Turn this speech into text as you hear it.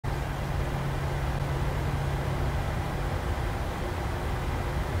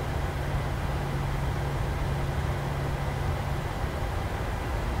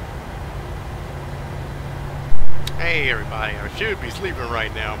Hey everybody, I should be sleeping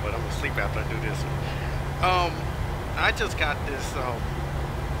right now, but I'm asleep after I do this. I just got this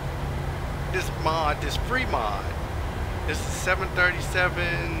this mod, this free mod. This is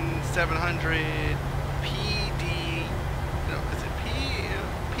 737 700 PD. No, is it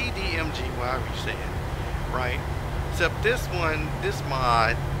Pmdg? Whatever you say it, right? Except this one, this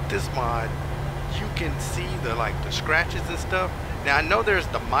mod, you can see the scratches and stuff. Now I know there's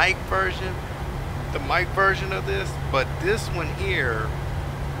the mic version of this, but this one here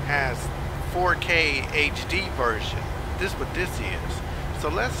has 4K HD version. This is what this is. So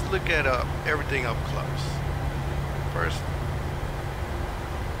let's look at everything up close. First,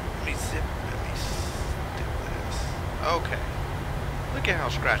 let me do this. Okay. Look at how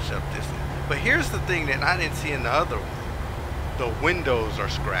scratched up this is. But here's the thing that I didn't see in the other one. The windows are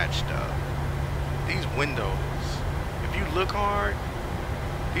scratched up. These windows, if you look hard,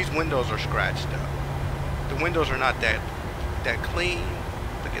 these windows are scratched up. The windows are not that clean.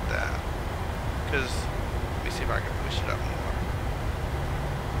 Look at that. Because, let me see if I can push it up more.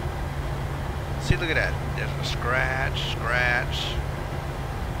 See, look at that. There's a scratch.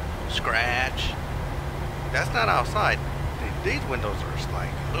 That's not outside. These windows are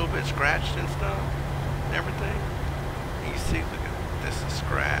like a little bit scratched and stuff and everything. And you see, look at this is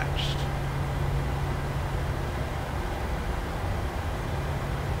scratched.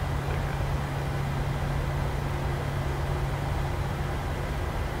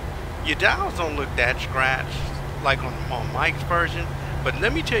 Your dials don't look that scratched like on Mike's version, but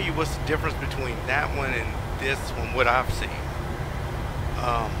let me tell you what's the difference between that one and this one, what I've seen.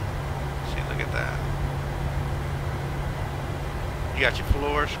 See, look at that. You got your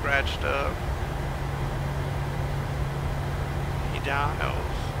floor scratched up. Your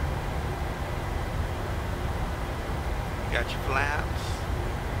dials. You got your flaps.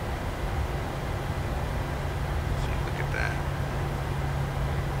 See, look at that.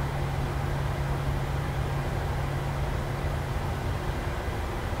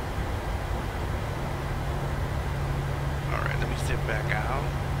 Sit back out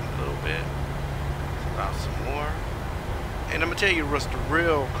a little bit. About some more. And I'm gonna tell you what's the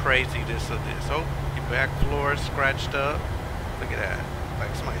real craziness of this. Oh, your back floor is scratched up. Look at that.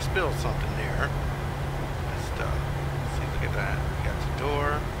 Like somebody spilled something there. And stuff. See, look at that. You got your door.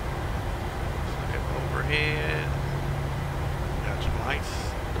 Let's look at overhead. You got your lights.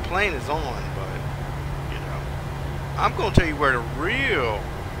 The plane is on, but you know. I'm gonna tell you where the real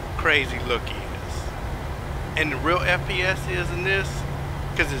crazy look is. And the real FPS is in this,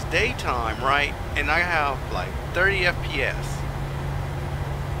 because it's daytime, right? And I have like 30 FPS.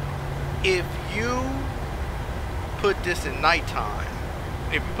 If you put this in nighttime,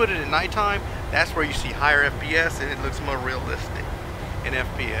 that's where you see higher FPS and it looks more realistic in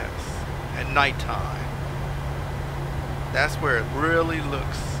FPS at nighttime. That's where it really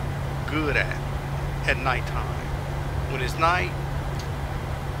looks good at nighttime. When it's night,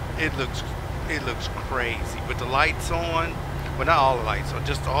 it looks crazy with the lights on. Well, not all the lights on,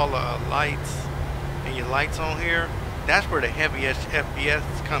 just all the lights and your lights on here. That's where the heaviest FPS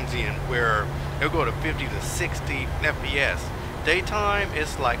comes in, where it'll go to 50 to 60 FPS. Daytime,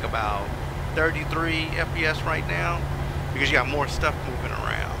 it's like about 33 FPS right now because you got more stuff moving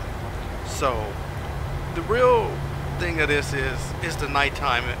around. So the real thing of this is the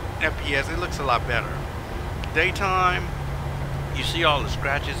nighttime FPS. It looks a lot better. Daytime, you see all the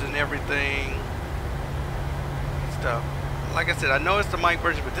scratches and everything. Stuff. Like I said, I know it's the mic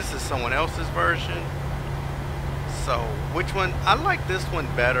version, but this is someone else's version. So, which one? I like this one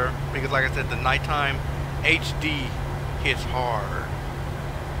better because, like I said, the nighttime HD hits hard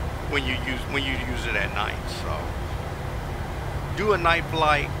when you use it at night. So, do a night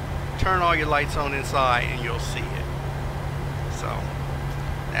flight, turn all your lights on inside, and you'll see it. So,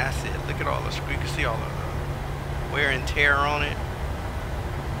 that's it. Look at all the screen. You can see all the wear and tear on it.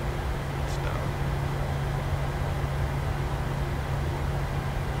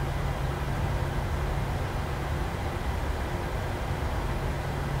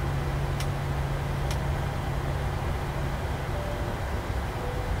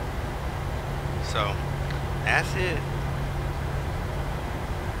 So that's it.